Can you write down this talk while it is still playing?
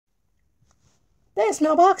Thanks,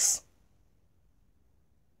 mailbox.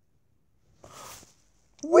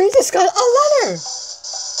 We just got a letter!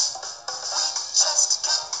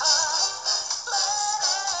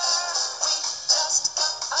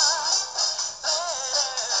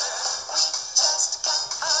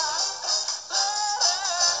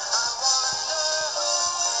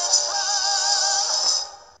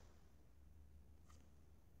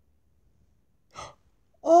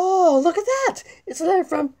 Oh, look at that! It's a letter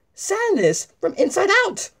from Sadness from Inside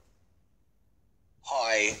Out!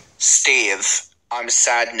 Hi, Steve. I'm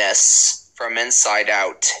Sadness from Inside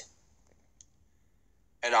Out.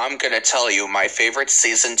 And I'm gonna tell you my favorite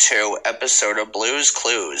Season 2 episode of Blue's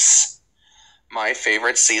Clues. My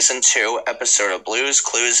favorite Season 2 episode of Blue's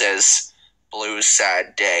Clues is Blue's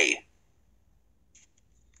Sad Day.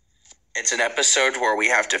 It's an episode where we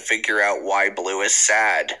have to figure out why Blue is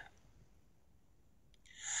sad.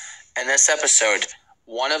 In this episode,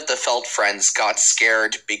 one of the Felt friends got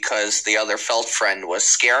scared because the other Felt friend was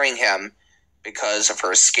scaring him because of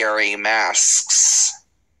her scary masks.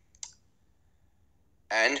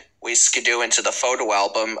 And we skidoo into the photo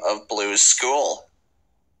album of Blue's school.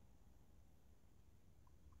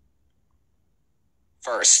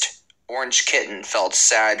 First, Orange Kitten felt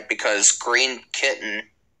sad because Green Kitten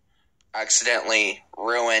accidentally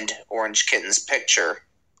ruined Orange Kitten's picture.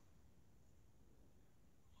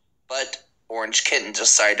 But Orange Kitten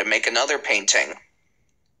decided to make another painting.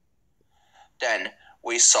 Then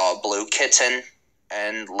we saw Blue Kitten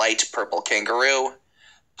and Light Purple Kangaroo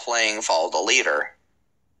playing Follow the Leader.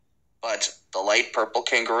 But the Light Purple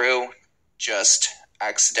Kangaroo just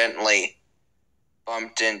accidentally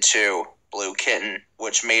bumped into Blue Kitten,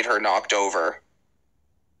 which made her knocked over.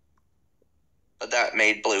 But that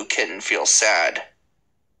made Blue Kitten feel sad.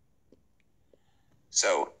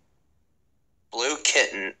 So Blue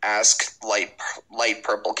Kitten asked Light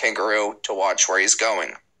Purple Kangaroo to watch where he's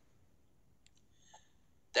going.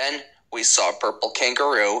 Then we saw Purple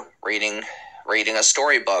Kangaroo reading a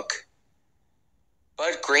storybook.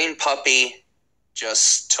 But Green Puppy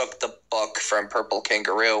just took the book from Purple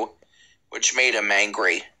Kangaroo, which made him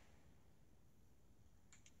angry.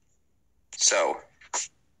 So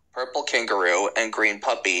Purple Kangaroo and Green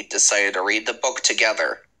Puppy decided to read the book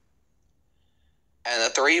together. And the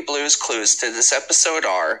three Blue's Clues to this episode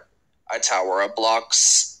are a tower of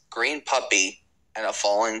blocks, Green Puppy, and a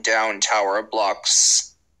falling down tower of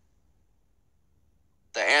blocks.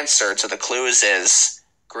 The answer to the clues is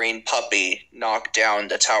Green Puppy knocked down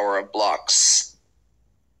the tower of blocks.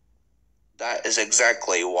 That is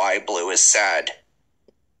exactly why Blue is sad.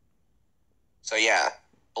 So yeah,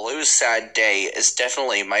 Blue's Sad Day is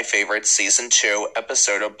definitely my favorite Season 2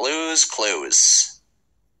 episode of Blue's Clues.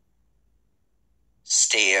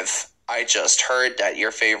 Steve, I just heard that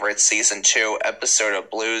your favorite Season 2 episode of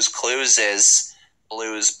Blue's Clues is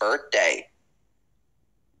Blue's Birthday.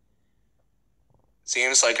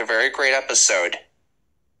 Seems like a very great episode.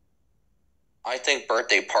 I think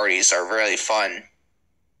birthday parties are really fun.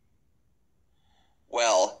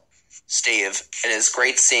 Well, Steve, it is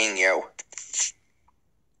great seeing you.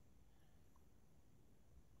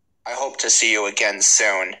 I hope to see you again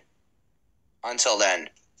soon. Until then,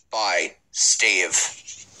 bye, Steve.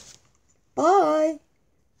 Bye!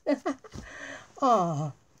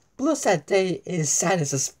 Aw, Blue Sad Day is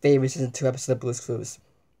Sadness's favorite Season 2 episode of Blue's Clues.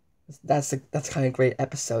 That's kind of a great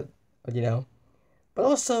episode, you know? But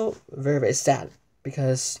also very, very sad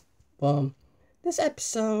because, well, this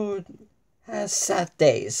episode has sad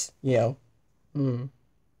days, you know?